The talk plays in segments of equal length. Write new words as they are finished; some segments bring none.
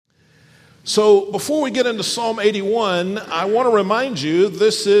So before we get into Psalm 81, I want to remind you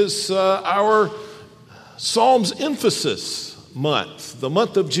this is our Psalms emphasis month, the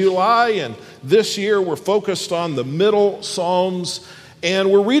month of July, and this year we're focused on the middle Psalms,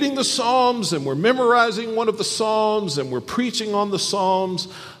 and we're reading the Psalms, and we're memorizing one of the Psalms, and we're preaching on the Psalms.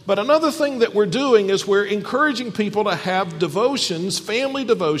 But another thing that we're doing is we're encouraging people to have devotions, family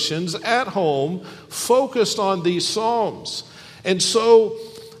devotions at home, focused on these Psalms. And so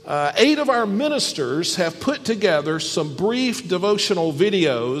 8 of our ministers have put together some brief devotional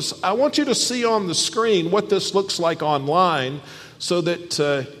videos. I want you to see on the screen what this looks like online so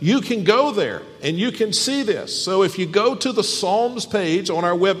that you can go there and you can see this. So if you go to the Psalms page on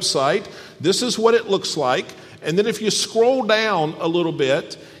our website, this is what it looks like. And then if you scroll down a little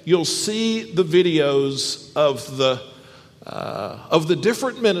bit, you'll see the videos of the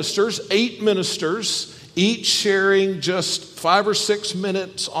different ministers, 8 ministers, each sharing just 5 or 6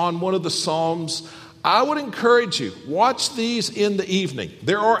 minutes on one of the Psalms. I would encourage you, watch these in the evening.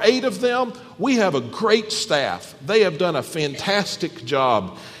 There are 8 of them. We have a great staff. They have done a fantastic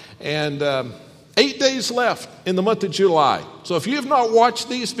job. And 8 days left in the month of July. So if you have not watched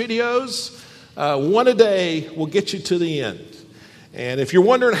these videos, one a day will get you to the end. And if you're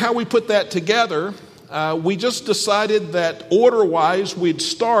wondering how we put that together, we just decided that order-wise we'd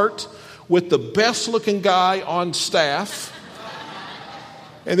start with the best-looking guy on staff,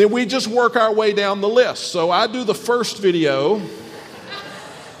 and then we just work our way down the list. So I do the first video,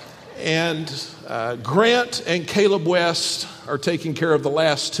 and Grant and Caleb West are taking care of the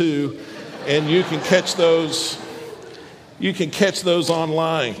last 2, and you can catch those. You can catch those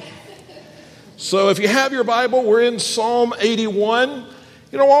online. So if you have your Bible, we're in Psalm 81.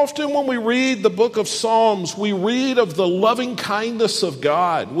 You know, often when we read the book of Psalms, we read of the loving kindness of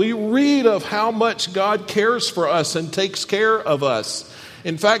God. We read of how much God cares for us and takes care of us.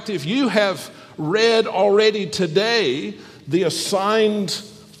 In fact, if you have read already today the assigned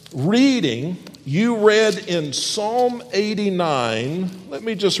reading, you read in Psalm 89. Let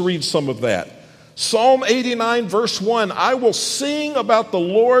me just read some of that. Psalm 89, verse 1, I will sing about the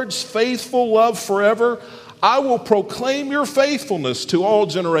Lord's faithful love forever. I will proclaim your faithfulness to all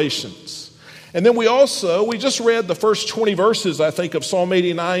generations. And then we just read the first 20 verses, I think, of Psalm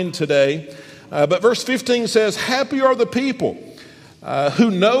 89 today. But verse 15 says, happy are the people who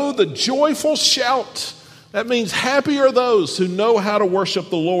know the joyful shout. That means happy are those who know how to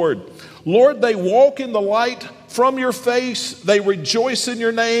worship the Lord. Lord, they walk in the light from your face. They rejoice in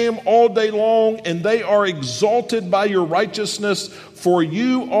your name all day long, and they are exalted by your righteousness, for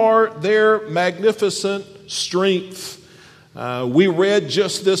you are their magnificent strength. We read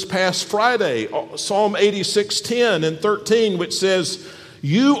just this past Friday, Psalm 86:10 and 13, which says,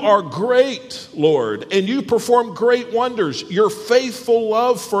 you are great, Lord, and you perform great wonders. Your faithful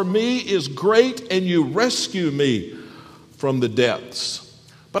love for me is great, and you rescue me from the depths.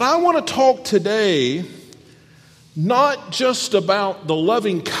 But I want to talk today not just about the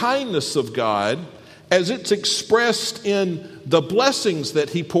loving kindness of God as it's expressed in the blessings that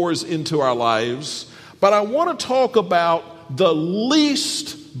he pours into our lives, but I want to talk about the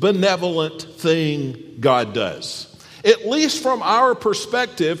least benevolent thing God does. At least from our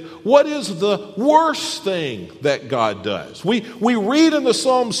perspective, what is the worst thing that God does? We read in the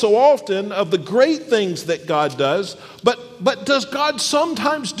Psalms so often of the great things that God does, but does God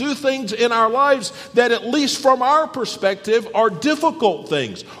sometimes do things in our lives that at least from our perspective are difficult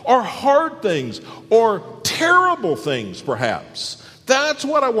things, or hard things, or terrible things perhaps? That's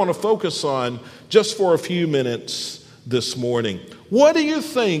what I want to focus on just for a few minutes this morning. What do you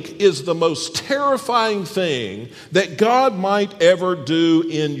think is the most terrifying thing that God might ever do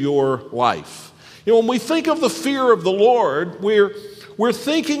in your life? You know, when we think of the fear of the Lord, we're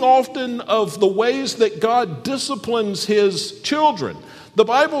thinking often of the ways that God disciplines his children. The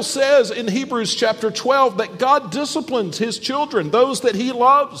Bible says in Hebrews chapter 12 that God disciplines his children, those that he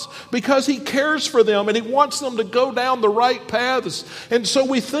loves, because he cares for them and he wants them to go down the right paths. And so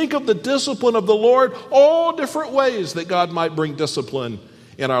we think of the discipline of the Lord, all different ways that God might bring discipline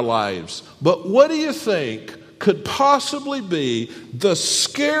in our lives. But what do you think could possibly be the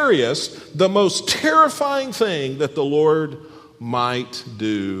scariest, the most terrifying thing that the Lord might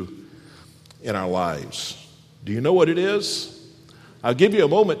do in our lives? Do you know what it is? I'll give you a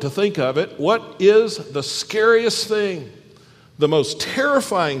moment to think of it. What is the scariest thing, the most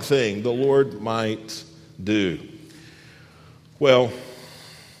terrifying thing the Lord might do? Well,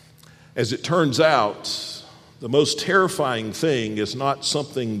 as it turns out, the most terrifying thing is not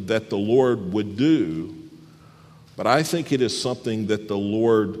something that the Lord would do, but I think it is something that the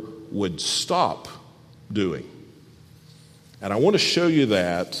Lord would stop doing. And I want to show you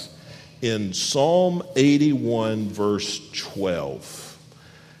that in Psalm 81, verse 12.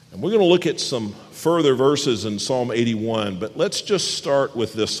 And we're going to look at some further verses in Psalm 81, but let's just start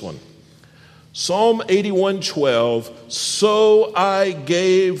with this one. Psalm 81:12, so I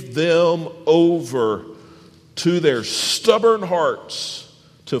gave them over to their stubborn hearts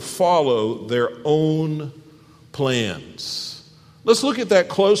to follow their own plans. Let's look at that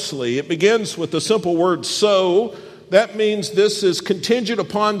closely. It begins with the simple word so. That means this is contingent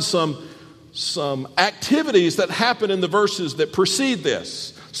upon some activities that happen in the verses that precede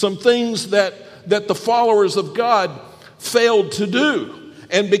this. Some things that the followers of God failed to do.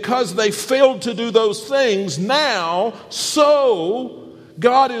 And because they failed to do those things, now, so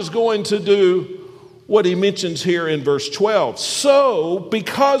God is going to do what he mentions here in verse 12. So,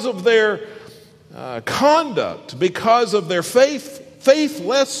 because of their conduct, because of their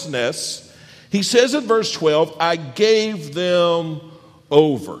faithlessness, he says in verse 12, I gave them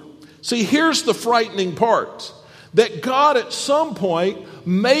over. See, here's the frightening part. That God at some point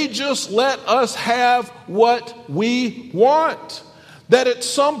may just let us have what we want. That at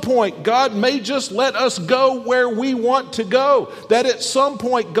some point, God may just let us go where we want to go. That at some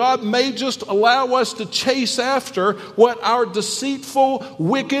point, God may just allow us to chase after what our deceitful,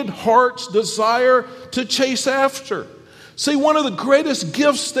 wicked hearts desire to chase after. See, one of the greatest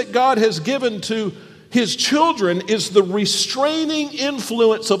gifts that God has given to his children is the restraining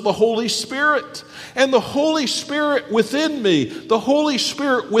influence of the Holy Spirit. And the Holy Spirit within me, the Holy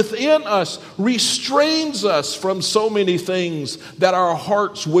Spirit within us restrains us from so many things that our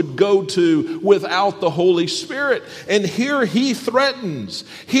hearts would go to without the Holy Spirit. And here he threatens,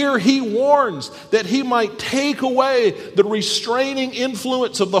 here he warns that he might take away the restraining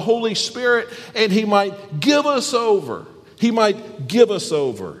influence of the Holy Spirit and he might give us over. He might give us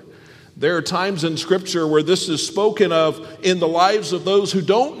over. There are times in Scripture where this is spoken of in the lives of those who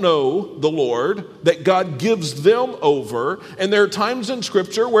don't know the Lord, that God gives them over. And there are times in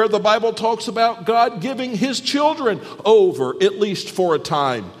Scripture where the Bible talks about God giving his children over, at least for a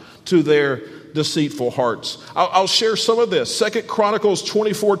time, to their deceitful hearts. I'll share some of this. 2 Chronicles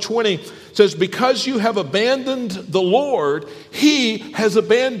 24:20 says, because you have abandoned the Lord, he has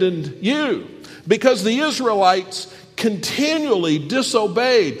abandoned you. Because the Israelites continually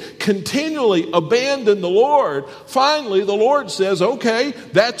disobeyed, continually abandoned the Lord. Finally, the Lord says, okay,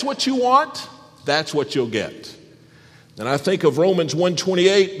 that's what you want, that's what you'll get. And I think of Romans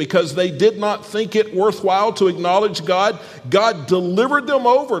 1:28, because they did not think it worthwhile to acknowledge God, God delivered them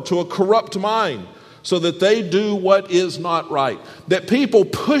over to a corrupt mind so that they do what is not right. That people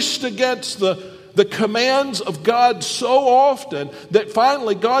pushed against the commands of God so often that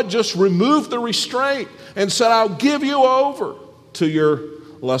finally God just removed the restraint and said, I'll give you over to your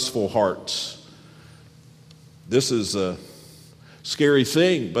lustful hearts. This is a scary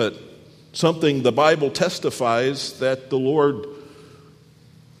thing, but something the Bible testifies that the Lord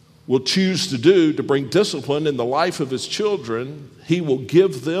will choose to do to bring discipline in the life of his children. He will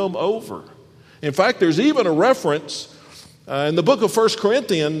give them over. In fact, there's even a reference in the book of 1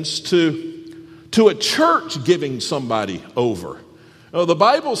 Corinthians to a church giving somebody over. Now, the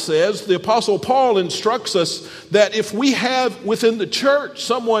Bible says, the Apostle Paul instructs us that if we have within the church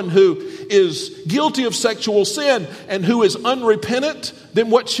someone who is guilty of sexual sin and who is unrepentant, then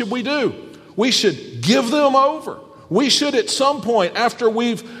what should we do? We should give them over. We should at some point, after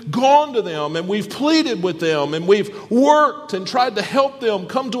we've gone to them and we've pleaded with them and we've worked and tried to help them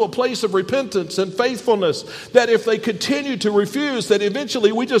come to a place of repentance and faithfulness, that if they continue to refuse, that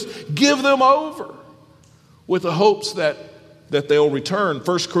eventually we just give them over with the hopes that they'll return.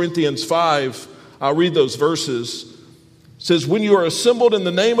 1 Corinthians 5, I'll read those verses. It says, when you are assembled in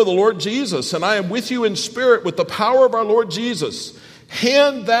the name of the Lord Jesus, and I am with you in spirit with the power of our Lord Jesus,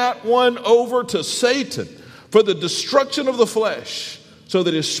 hand that one over to Satan for the destruction of the flesh, so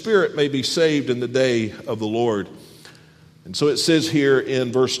that his spirit may be saved in the day of the Lord. And so it says here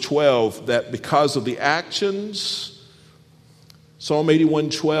in verse 12 that because of the actions, Psalm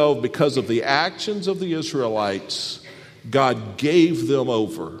 81:12, because of the actions of the Israelites, God gave them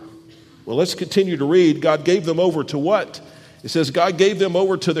over. Well, let's continue to read. God gave them over to what? It says God gave them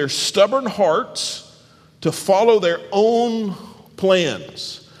over to their stubborn hearts to follow their own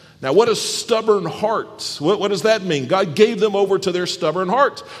plans. Now, what is stubborn hearts? What does that mean? God gave them over to their stubborn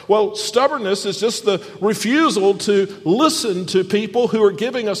hearts. Well, stubbornness is just the refusal to listen to people who are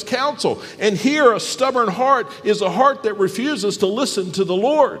giving us counsel. And here, a stubborn heart is a heart that refuses to listen to the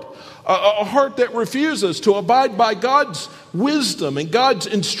Lord. A heart that refuses to abide by God's wisdom and God's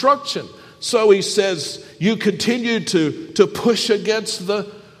instruction. So he says, you continue to push against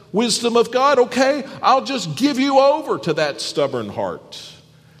the wisdom of God. Okay, I'll just give you over to that stubborn heart.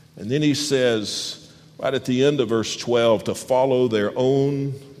 And then he says, right at the end of verse 12, to follow their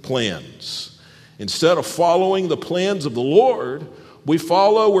own plans. Instead of following the plans of the Lord,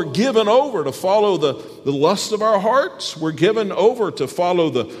 we're given over to follow the lust of our hearts. We're given over to follow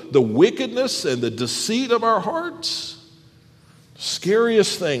the wickedness and the deceit of our hearts.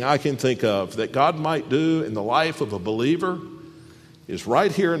 Scariest thing I can think of that God might do in the life of a believer is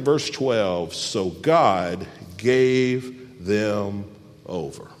right here in verse 12. So God gave them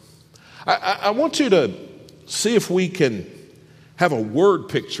over. I want you to see if we can have a word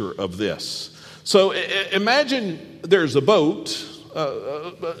picture of this. So imagine there's a boat,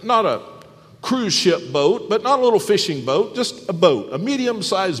 not a cruise ship boat, but not a little fishing boat, just a boat, a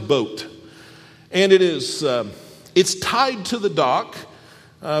medium-sized boat. And it's tied to the dock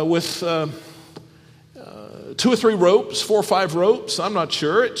with 2 or 3 ropes, 4 or 5 ropes, I'm not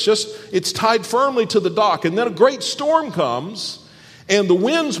sure. It's tied firmly to the dock. And then a great storm comes, and the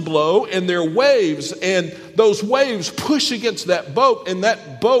winds blow, and there are waves, and those waves push against that boat, and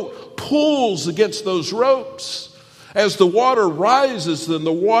that boat pulls against those ropes. As the water rises and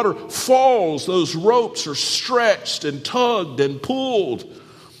the water falls, those ropes are stretched and tugged and pulled.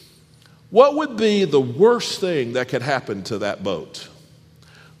 What would be the worst thing that could happen to that boat?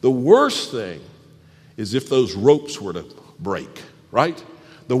 The worst thing is if those ropes were to break, right?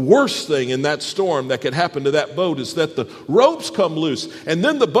 The worst thing in that storm that could happen to that boat is that the ropes come loose, and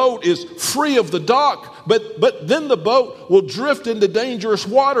then the boat is free of the dock, but then the boat will drift into dangerous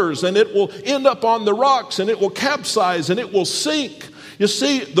waters, and it will end up on the rocks, and it will capsize, and it will sink. You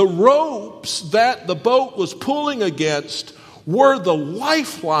see, the ropes that the boat was pulling against were the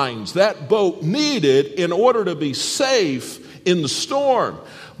lifelines that boat needed in order to be safe in the storm.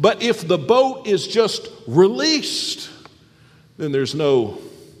 But if the boat is just released, then there's no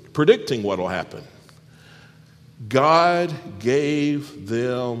predicting what will happen. God gave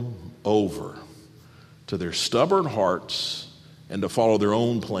them over to their stubborn hearts and to follow their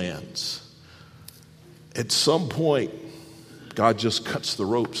own plans. At some point, God just cuts the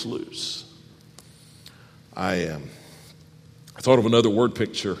ropes loose. I thought of another word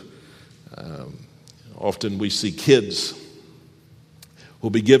picture. Often we see kids who'll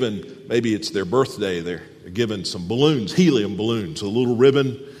be given, maybe it's their birthday, they're given some balloons, helium balloons, a little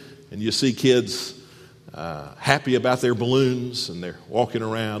ribbon, and you see kids happy about their balloons, and they're walking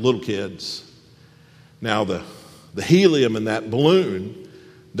around, little kids. Now the helium in that balloon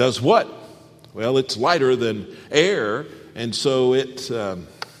does what? Well, it's lighter than air, and so it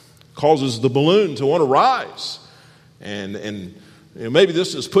causes the balloon to want to rise. And you know, maybe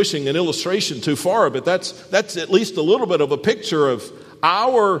this is pushing an illustration too far, but that's at least a little bit of a picture of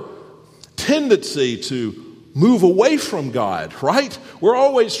our tendency to move away from God, right? We're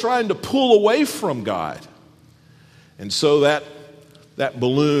always trying to pull away from God. And so that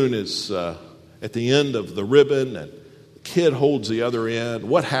balloon is at the end of the ribbon, and the kid holds the other end.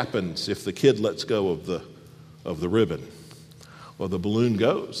 What happens if the kid lets go of the ribbon? Well, the balloon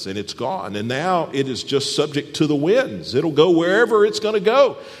goes, and it's gone. And now it is just subject to the winds. It'll go wherever it's going to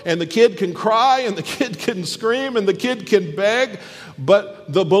go. And the kid can cry, and the kid can scream, and the kid can beg.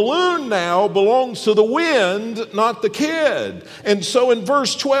 But the balloon now belongs to the wind, not the kid. And so in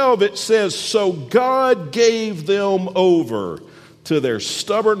verse 12 it says, so God gave them over to their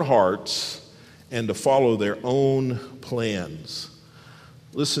stubborn hearts and to follow their own plans.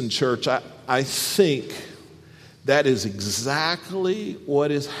 Listen, church, I think that is exactly what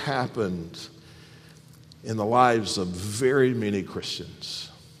has happened in the lives of very many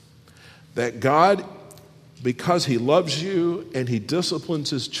Christians. That God, because He loves you and He disciplines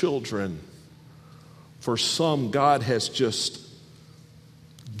His children, for some, God has just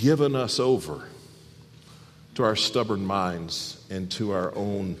given us over to our stubborn minds and to our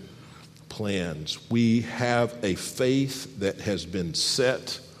own plans. We have a faith that has been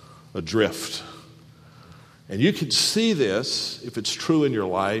set adrift. And you can see this, if it's true in your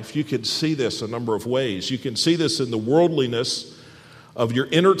life, you can see this a number of ways. You can see this in the worldliness of your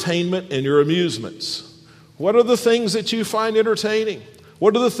entertainment and your amusements. What are the things that you find entertaining?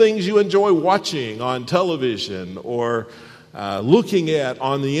 What are the things you enjoy watching on television or looking at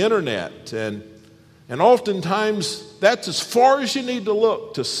on the internet? And oftentimes, that's as far as you need to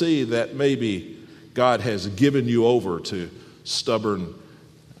look to see that maybe God has given you over to stubborn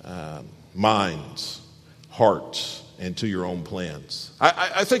minds, hearts, and to your own plans.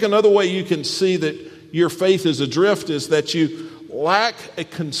 I think another way you can see that your faith is adrift is that you lack a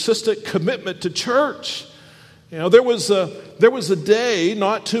consistent commitment to church. You know, there was a day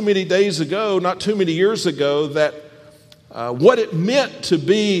not too many days ago, not too many years ago, that what it meant to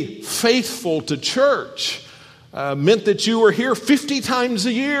be faithful to church meant that you were here 50 times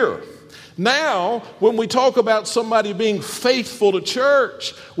a year. Now, when we talk about somebody being faithful to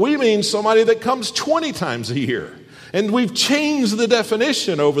church, we mean somebody that comes 20 times a year. And we've changed the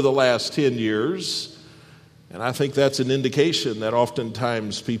definition over the last 10 years. And I think that's an indication that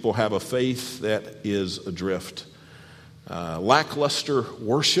oftentimes people have a faith that is adrift. Lackluster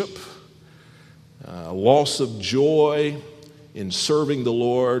worship, loss of joy in serving the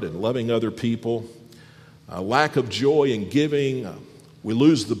Lord and loving other people, lack of joy in giving. We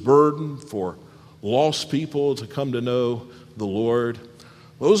lose the burden for lost people to come to know the Lord.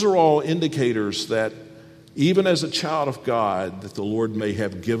 Those are all indicators that even as a child of God, that the Lord may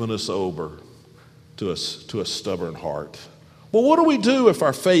have given us over to a stubborn heart. Well, what do we do if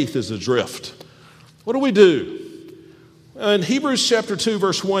our faith is adrift? What do we do? In Hebrews chapter 2,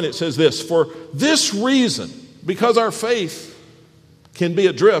 verse 1, it says this, "For this reason," because our faith can be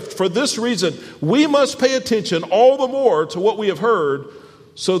adrift, "for this reason, we must pay attention all the more to what we have heard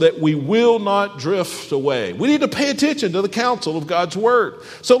so that we will not drift away." We need to pay attention to the counsel of God's word.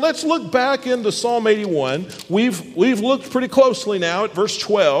 So let's look back into Psalm 81. We've looked pretty closely now at verse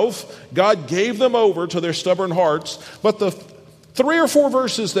 12. God gave them over to their stubborn hearts. But the 3 or 4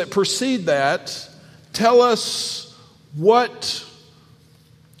 verses that precede that tell us what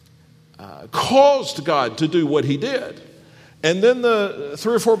caused God to do what he did. And then the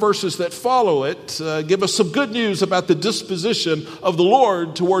 3 or 4 verses that follow it give us some good news about the disposition of the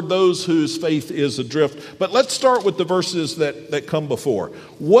Lord toward those whose faith is adrift. But let's start with the verses that come before.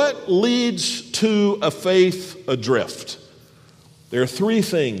 What leads to a faith adrift? There are 3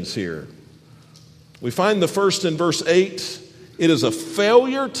 things here. We find the first in verse 8. It is a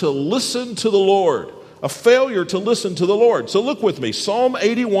failure to listen to the Lord. A failure to listen to the Lord. So look with me. Psalm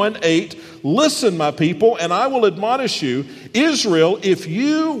 81:8. "Listen, my people, and I will admonish you. Israel, if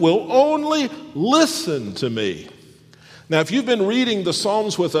you will only listen to me." Now, if you've been reading the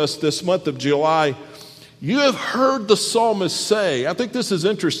Psalms with us this month of July, you have heard the psalmist say, I think this is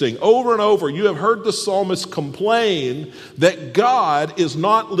interesting, over and over, you have heard the psalmist complain that God is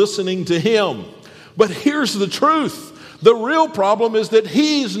not listening to him. But here's the truth. The real problem is that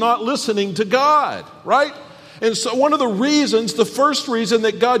he's not listening to God, right? And so one of the reasons, the first reason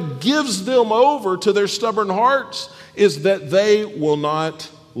that God gives them over to their stubborn hearts is that they will not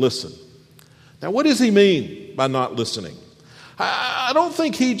listen. Now, what does he mean by not listening? I don't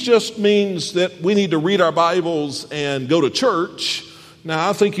think he just means that we need to read our Bibles and go to church. Now,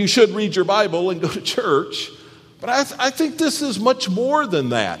 I think you should read your Bible and go to church. But I think this is much more than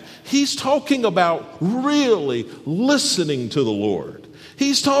that. He's talking about really listening to the Lord.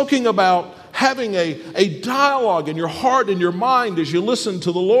 He's talking about having a dialogue in your heart and your mind as you listen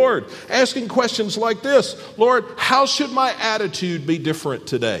to the Lord. Asking questions like this: Lord, how should my attitude be different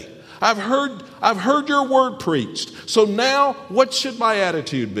today? I've heard your word preached. So now what should my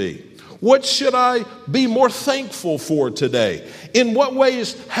attitude be? What should I be more thankful for today? In what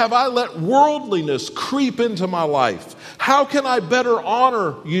ways have I let worldliness creep into my life? How can I better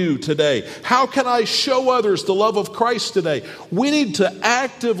honor you today? How can I show others the love of Christ today? We need to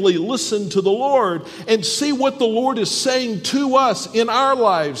actively listen to the Lord and see what the Lord is saying to us in our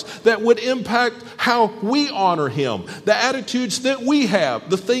lives that would impact how we honor him, the attitudes that we have,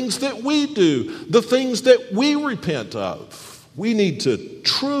 the things that we do, the things that we repent of. We need to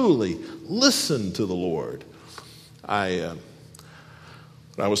truly listen to the Lord. I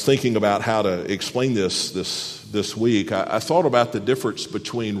was thinking about how to explain this week. I thought about the difference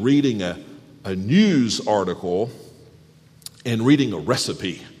between reading a news article and reading a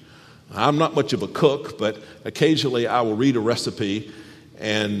recipe. I'm not much of a cook, but occasionally I will read a recipe,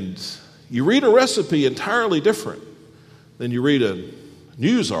 and you read a recipe entirely different than you read a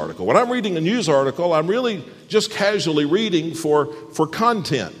news article. When I'm reading a news article, I'm really just casually reading for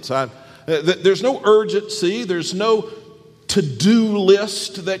content. There's no urgency. There's no to-do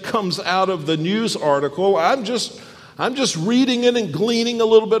list that comes out of the news article. I'm just reading it and gleaning a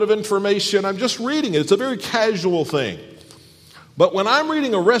little bit of information. I'm just reading it. It's a very casual thing. But when I'm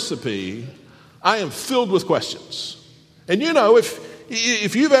reading a recipe, I am filled with questions. And you know,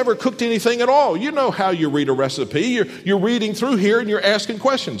 if you've ever cooked anything at all, you know how you read a recipe. You're reading through here and you're asking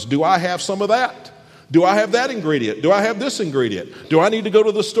questions. Do I have some of that? Do I have that ingredient? Do I have this ingredient? Do I need to go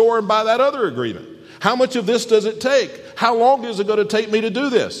to the store and buy that other ingredient? How much of this does it take? How long is it going to take me to do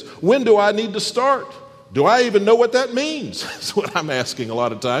this? When do I need to start? Do I even know what that means? That's what I'm asking a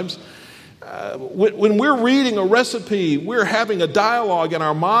lot of times. When we're reading a recipe, we're having a dialogue in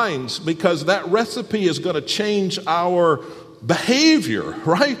our minds because that recipe is going to change our behavior,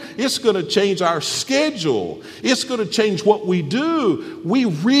 right? It's going to change our schedule. It's going to change what we do. We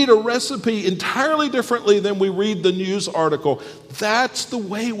read a recipe entirely differently than we read the news article. That's the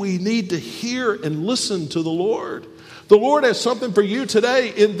way we need to hear and listen to the Lord. The Lord has something for you today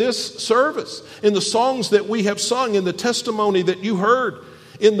in this service, in the songs that we have sung, in the testimony that you heard,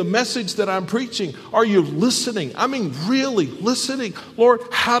 in the message that I'm preaching. Are you listening? I mean, really listening. Lord,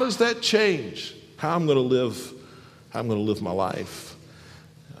 how does that change how I'm going to live my life?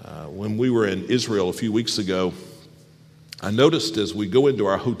 When we were in Israel a few weeks ago, I noticed as we go into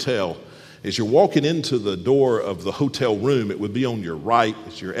our hotel, as you're walking into the door of the hotel room, it would be on your right.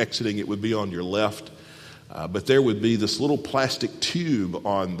 As you're exiting, it would be on your left. But there would be this little plastic tube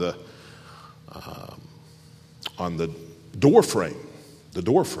on the door frame,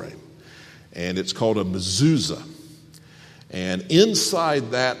 and it's called a mezuzah. And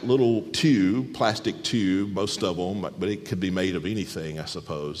inside that little tube, plastic tube, most of them, but it could be made of anything, I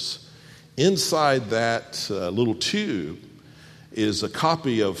suppose. Inside that little tube is a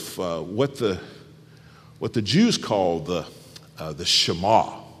copy of what the Jews call the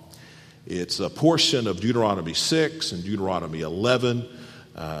Shema. It's a portion of Deuteronomy 6 and Deuteronomy 11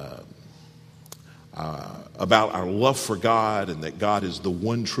 about our love for God and that God is the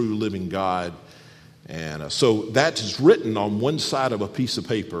one true living God. And so that is written on one side of a piece of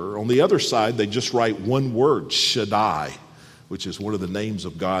paper. On the other side, they just write one word, Shaddai, which is one of the names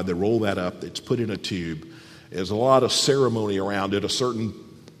of God. They roll that up. It's put in a tube. There's a lot of ceremony around it. A certain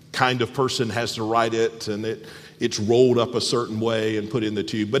kind of person has to write it, and it's rolled up a certain way and put in the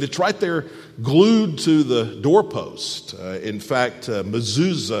tube. But it's right there glued to the doorpost. In fact,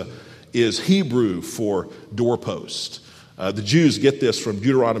 mezuzah is Hebrew for doorpost. The Jews get this from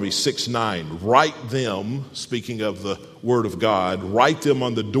Deuteronomy 6:9. Write them, speaking of the Word of God, write them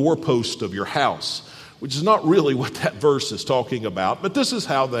on the doorpost of your house, which is not really what that verse is talking about, but this is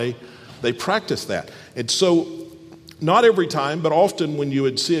how they practice that. And so, not every time, but often when you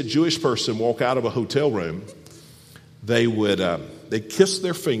would see a Jewish person walk out of a hotel room, they'd kiss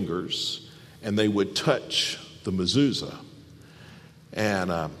their fingers and they would touch the mezuzah.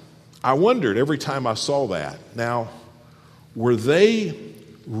 And I wondered every time I saw that, now, were they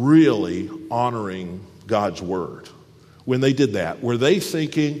really honoring God's word when they did that? Were they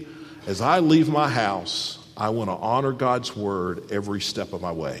thinking, as I leave my house, I want to honor God's word every step of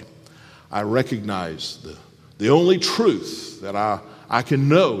my way? I recognize the only truth that I can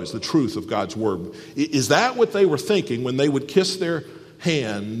know is the truth of God's word. Is that what they were thinking when they would kiss their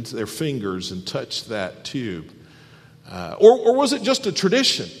hand, their fingers, and touch that tube? Or was it just a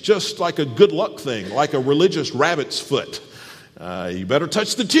tradition, just like a good luck thing, like a religious rabbit's foot? You better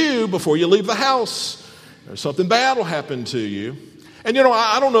touch the tube before you leave the house, or something bad will happen to you. And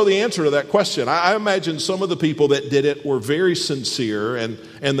I don't know the answer to that question. I imagine some of the people that did it were very sincere,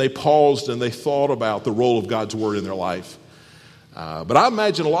 and they paused and they thought about the role of God's word in their life. But I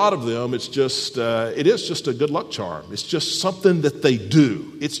imagine a lot of them, it is just a good luck charm. It's just something that they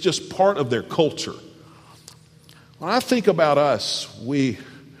do. It's just part of their culture. When I think about us, we're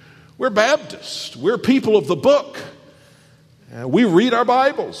Baptists. We're people of the book. We read our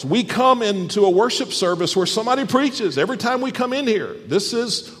Bibles. We come into a worship service where somebody preaches. Every time we come in here, this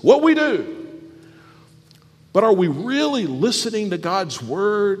is what we do. But are we really listening to God's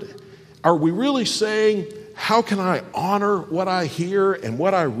word? Are we really saying, how can I honor what I hear and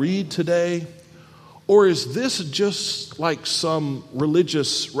what I read today? Or is this just like some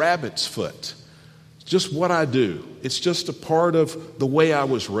religious rabbit's foot? Just what I do. It's just a part of the way I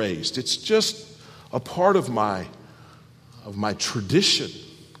was raised. It's just a part of my tradition.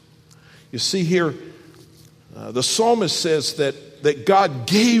 You see here, the psalmist says that God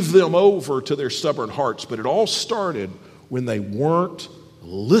gave them over to their stubborn hearts, but it all started when they weren't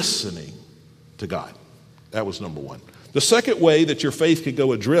listening to God. That was number one. The second way that your faith could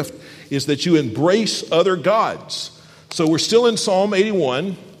go adrift is that you embrace other gods. So we're still in Psalm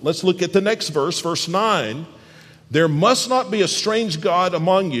 81. Let's look at the next verse, verse 9. There must not be a strange god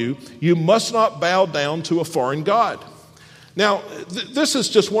among you. You must not bow down to a foreign god. Now, this is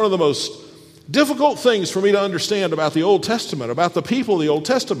just one of the most difficult things for me to understand about the Old Testament, about the people of the Old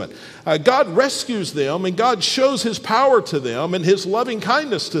Testament. God rescues them, and God shows his power to them and his loving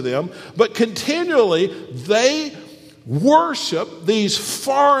kindness to them, but continually they worship these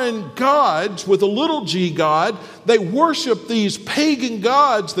foreign gods with a little g God. They worship these pagan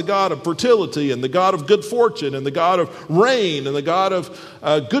gods, the god of fertility and the god of good fortune and the god of rain and the god of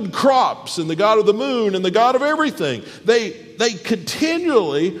good crops and the god of the moon and the god of everything. They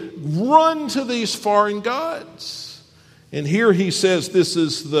continually run to these foreign gods. And here he says this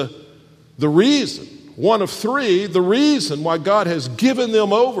is the reason one of three, the reason why God has given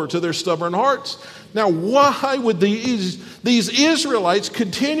them over to their stubborn hearts. Now, why would these Israelites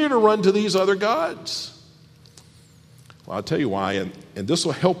continue to run to these other gods? Well, I'll tell you why, and this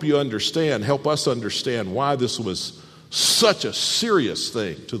will help us understand why this was such a serious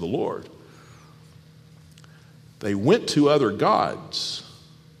thing to the Lord. They went to other gods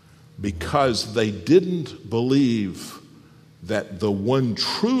because they didn't believe that the one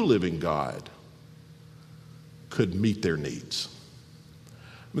true living God could meet their needs.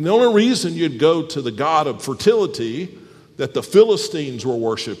 I mean, the only reason you'd go to the god of fertility that the Philistines were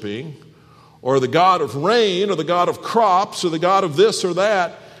worshiping, or the god of rain, or the god of crops, or the god of this or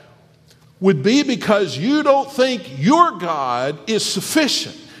that, would be because you don't think your God is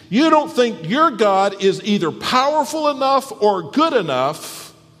sufficient. You don't think your God is either powerful enough or good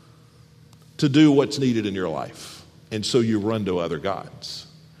enough to do what's needed in your life. And so you run to other gods.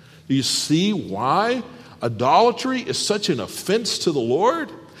 Do you see why idolatry is such an offense to the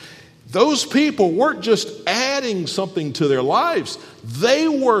Lord? Those people weren't just adding something to their lives. They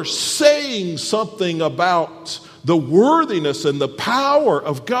were saying something about the worthiness and the power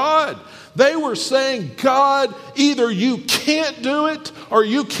of God. They were saying, God, either you can't do it or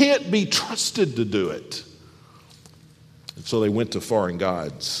you can't be trusted to do it. And so they went to foreign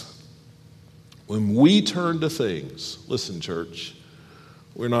gods. When we turn to things, listen, church,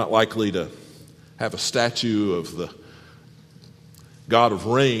 we're not likely to have a statue of the God of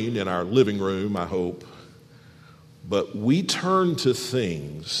rain in our living room, I hope. But we turn to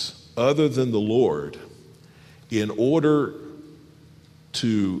things other than the Lord in order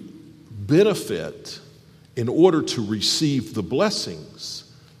to benefit, in order to receive the blessings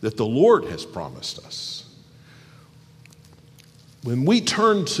that the Lord has promised us. When we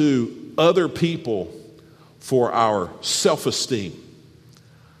turn to other people for our self-esteem,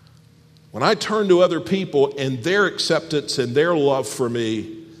 when I turn to other people and their acceptance and their love for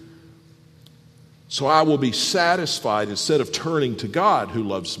me, so I will be satisfied instead of turning to God who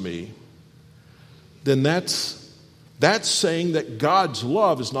loves me, then that's saying that God's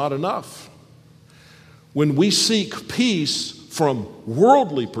love is not enough. When we seek peace from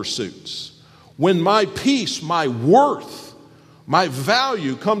worldly pursuits, when my peace, my worth, my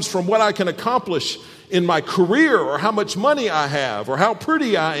value comes from what I can accomplish in my career, or how much money I have, or how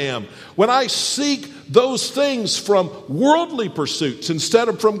pretty I am, when I seek those things from worldly pursuits instead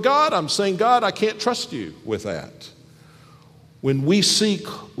of from God, I'm saying, God, I can't trust you with that. When we seek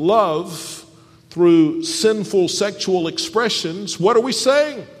love through sinful sexual expressions, what are we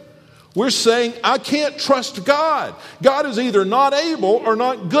saying? We're saying, I can't trust God. God is either not able or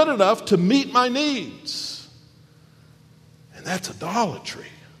not good enough to meet my needs. And that's idolatry.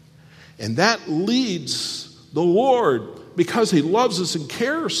 And that leads the Lord, because He loves us and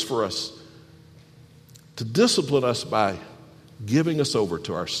cares for us, to discipline us by giving us over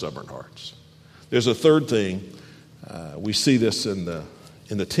to our stubborn hearts. There's a third thing. We see this in the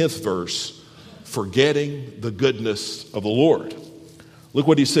 10th verse, forgetting the goodness of the Lord. Look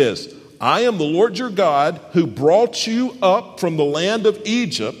what he says. I am the Lord your God who brought you up from the land of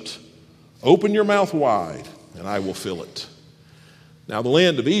Egypt. Open your mouth wide, and I will fill it. Now, the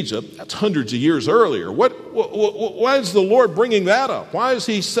land of Egypt, that's hundreds of years earlier. Why is the Lord bringing that up? Why is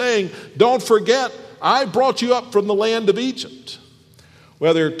He saying, don't forget, I brought you up from the land of Egypt?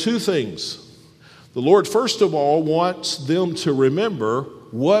 Well, there are two things. The Lord, first of all, wants them to remember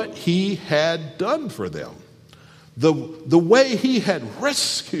what He had done for them, the way He had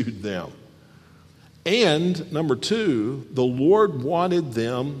rescued them. And number two, the Lord wanted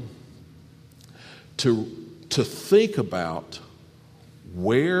them to think about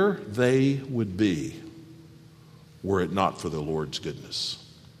where they would be were it not for the Lord's goodness.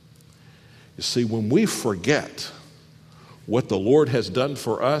 You see, when we forget what the Lord has done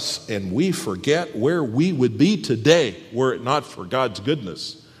for us and we forget where we would be today were it not for God's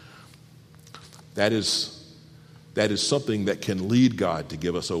goodness, that is something that can lead God to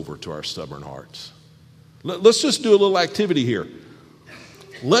give us over to our stubborn hearts. Let's just do a little activity here.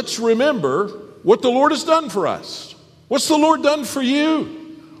 Let's remember what the Lord has done for us. What's the Lord done for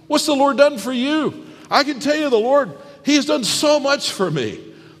you? What's the Lord done for you? I can tell you the Lord, He has done so much for me.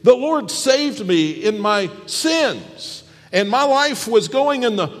 The Lord saved me in my sins, and my life was going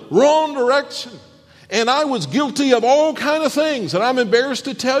in the wrong direction, and I was guilty of all kind of things that I'm embarrassed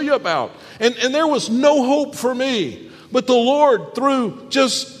to tell you about, and there was no hope for me. But the Lord, through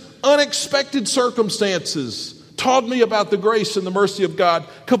just unexpected circumstances, taught me about the grace and the mercy of God,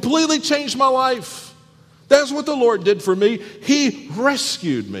 completely changed my life. That's what the Lord did for me. He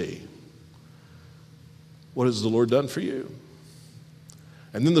rescued me. What has the Lord done for you?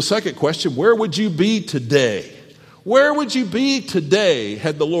 And then the second question, where would you be today? Where would you be today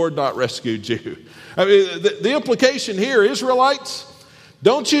had the Lord not rescued you? I mean, the implication here, Israelites,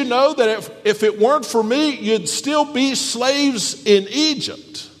 don't you know that if it weren't for me, you'd still be slaves in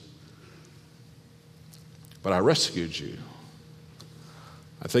Egypt? But I rescued you.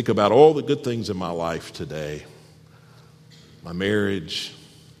 I think about all the good things in my life today. My marriage,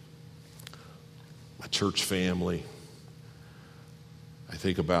 my church family. I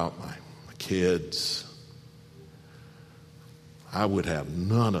think about my kids. I would have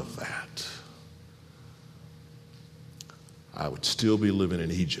none of that. I would still be living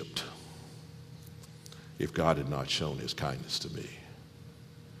in Egypt if God had not shown his kindness to me.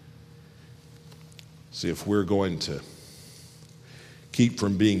 See, if we're going to keep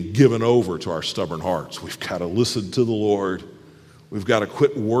from being given over to our stubborn hearts, we've got to listen to the Lord. We've got to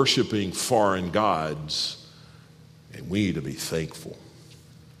quit worshiping foreign gods, and we need to be thankful.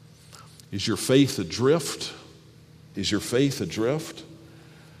 Is your faith adrift? Is your faith adrift?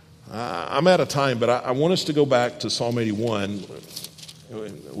 I'm out of time, but I want us to go back to Psalm 81.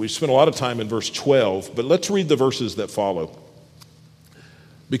 We spent a lot of time in verse 12, but let's read the verses that follow,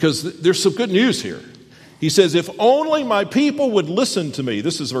 because there's some good news here. He says, if only my people would listen to me.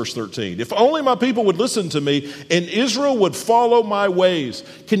 This is verse 13. If only my people would listen to me and Israel would follow my ways.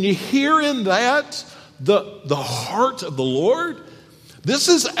 Can you hear in that the heart of the Lord? This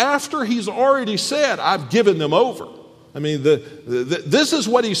is after he's already said, I've given them over. I mean, this is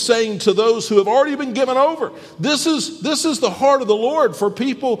what he's saying to those who have already been given over. This is the heart of the Lord for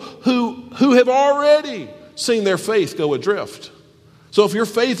people who have already seen their faith go adrift. So if your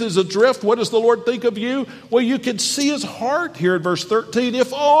faith is adrift, what does the Lord think of you? Well, you can see his heart here in verse 13.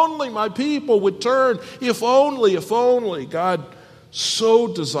 If only my people would turn. If only God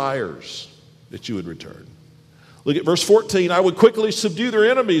so desires that you would return. Look at verse 14. I would quickly subdue their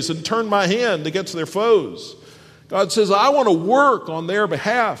enemies and turn my hand against their foes. God says, I want to work on their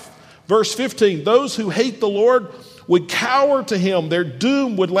behalf. Verse 15, those who hate the Lord would cower to him. Their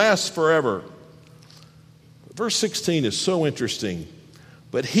doom would last forever. Verse 16 is so interesting.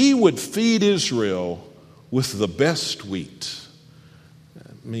 But he would feed Israel with the best wheat.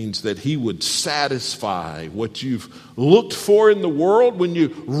 That means that he would satisfy what you've looked for in the world. When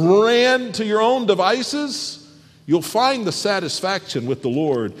you ran to your own devices, you'll find the satisfaction with the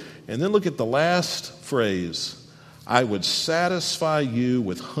Lord. And then look at the last phrase. I would satisfy you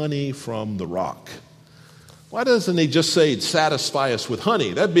with honey from the rock. Why doesn't he just say satisfy us with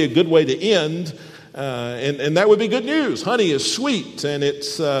honey? That'd be a good way to end. And that would be good news. Honey is sweet and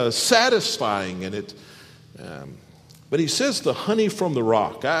it's satisfying. But he says the honey from the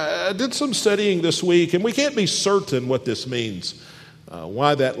rock. I did some studying this week, and we can't be certain what this means.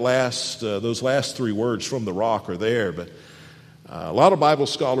 Why those last three words from the rock are there. But a lot of Bible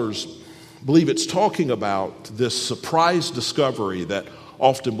scholars believe it's talking about this surprise discovery that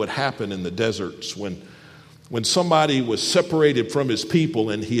often would happen in the deserts when somebody was separated from his people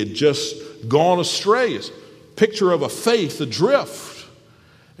and he had just gone astray. It's a picture of a faith adrift,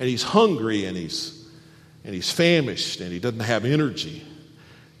 and he's hungry and he's famished and he doesn't have energy,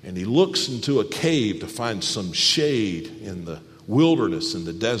 and he looks into a cave to find some shade in the wilderness, in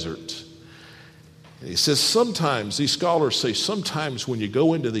the desert. And he says sometimes, these scholars say sometimes when you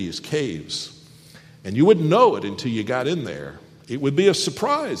go into these caves, and you wouldn't know it until you got in there, it would be a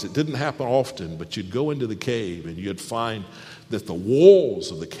surprise. It didn't happen often, but you'd go into the cave and you'd find that the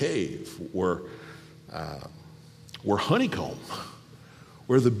walls of the cave were honeycomb,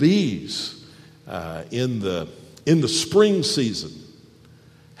 where the bees in the spring season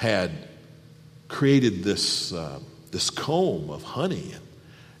had created this comb of honey,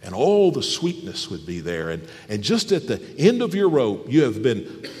 and all the sweetness would be there. And just at the end of your rope, you have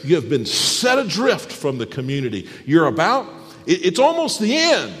been set adrift from the community. It's almost the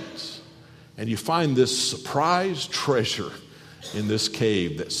end. And you find this surprise treasure in this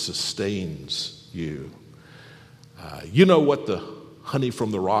cave that sustains you. You know what the honey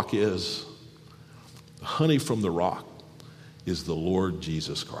from the rock is? The honey from the rock is the Lord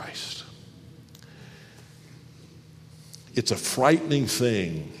Jesus Christ. It's a frightening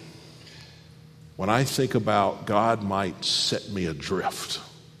thing when I think about God might set me adrift.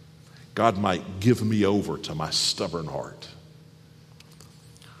 God might give me over to my stubborn heart.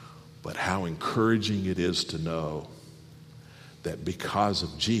 But how encouraging it is to know that because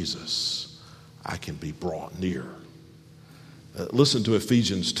of Jesus, I can be brought near. Listen to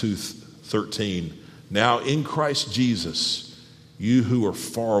Ephesians 2:13. Now in Christ Jesus, you who are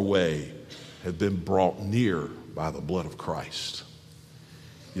far away have been brought near by the blood of Christ.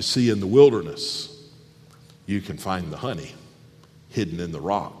 You see, in the wilderness, you can find the honey. hidden in the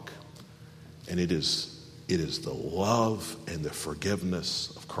rock. And it is the love and the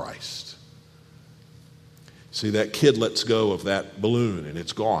forgiveness of Christ. See, that kid lets go of that balloon and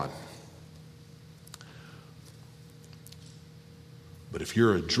it's gone. But if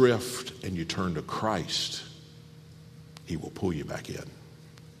you're adrift and you turn to Christ, he will pull you back in.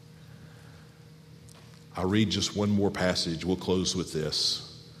 I'll read just one more passage. We'll close with this.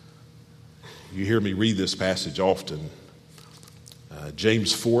 You hear me read this passage often.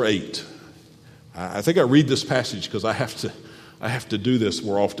 James 4:8. I think I read this passage because I have to do this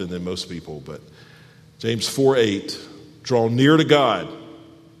more often than most people. But James 4:8, draw near to God.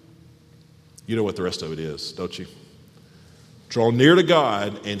 You know what the rest of it is, don't you? Draw near to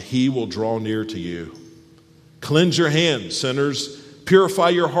God, and he will draw near to you. Cleanse your hands, sinners. Purify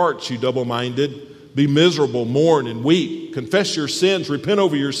your hearts, you double-minded. Be miserable, mourn, and weep. Confess your sins. Repent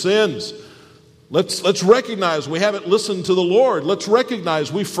over your sins. Let's recognize we haven't listened to the Lord. Let's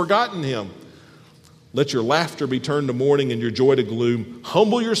recognize we've forgotten him. Let your laughter be turned to mourning and your joy to gloom.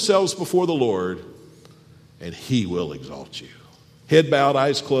 Humble yourselves before the Lord, and he will exalt you. Head bowed,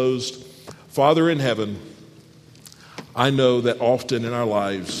 eyes closed. Father in heaven, I know that often in our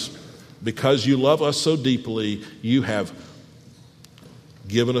lives, because you love us so deeply, you have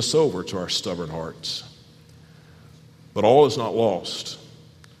given us over to our stubborn hearts. But all is not lost,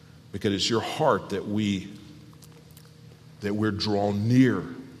 because it's your heart that we're drawn near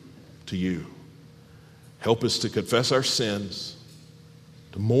to you. Help us to confess our sins,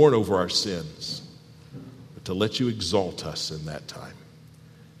 to mourn over our sins, but to let you exalt us in that time.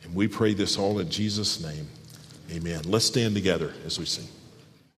 And we pray this all in Jesus' name. Amen. Let's stand together as we sing.